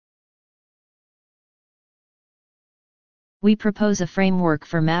We propose a framework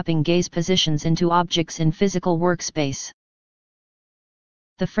for mapping gaze positions into objects in physical workspace.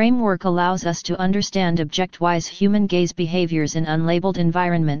 The framework allows us to understand object-wise human gaze behaviors in unlabeled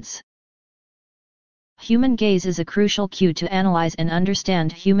environments. Human gaze is a crucial cue to analyze and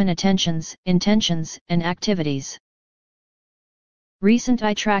understand human attentions, intentions, and activities. Recent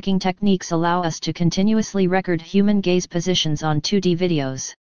eye tracking techniques allow us to continuously record human gaze positions on 2D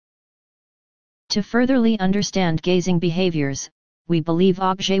videos. To furtherly understand gazing behaviors, we believe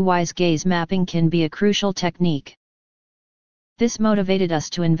object-wise gaze mapping can be a crucial technique. This motivated us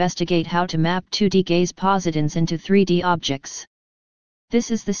to investigate how to map 2D gaze positions into 3D objects.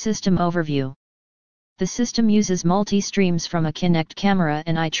 This is the system overview. The system uses multi-streams from a Kinect camera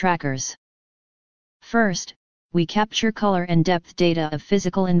and eye trackers. First, we capture color and depth data of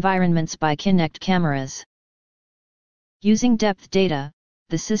physical environments by Kinect cameras. Using depth data,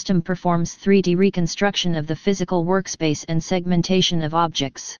 the system performs 3D reconstruction of the physical workspace and segmentation of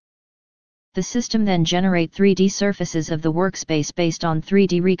objects. The system then generates 3D surfaces of the workspace based on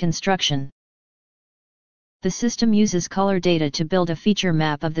 3D reconstruction. The system uses color data to build a feature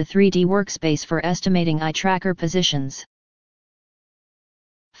map of the 3D workspace for estimating eye tracker positions.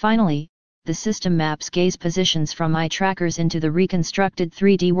 Finally, the system maps gaze positions from eye trackers into the reconstructed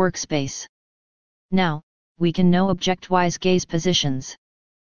 3D workspace. Now, we can know object-wise gaze positions.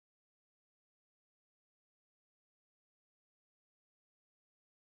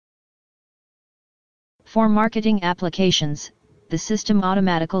 For marketing applications, the system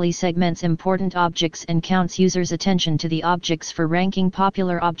automatically segments important objects and counts users' attention to the objects for ranking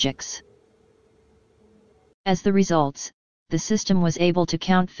popular objects. As the results, the system was able to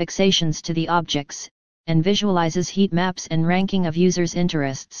count fixations to the objects, and visualizes heat maps and ranking of users'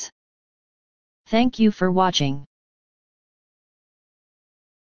 interests. Thank you for watching.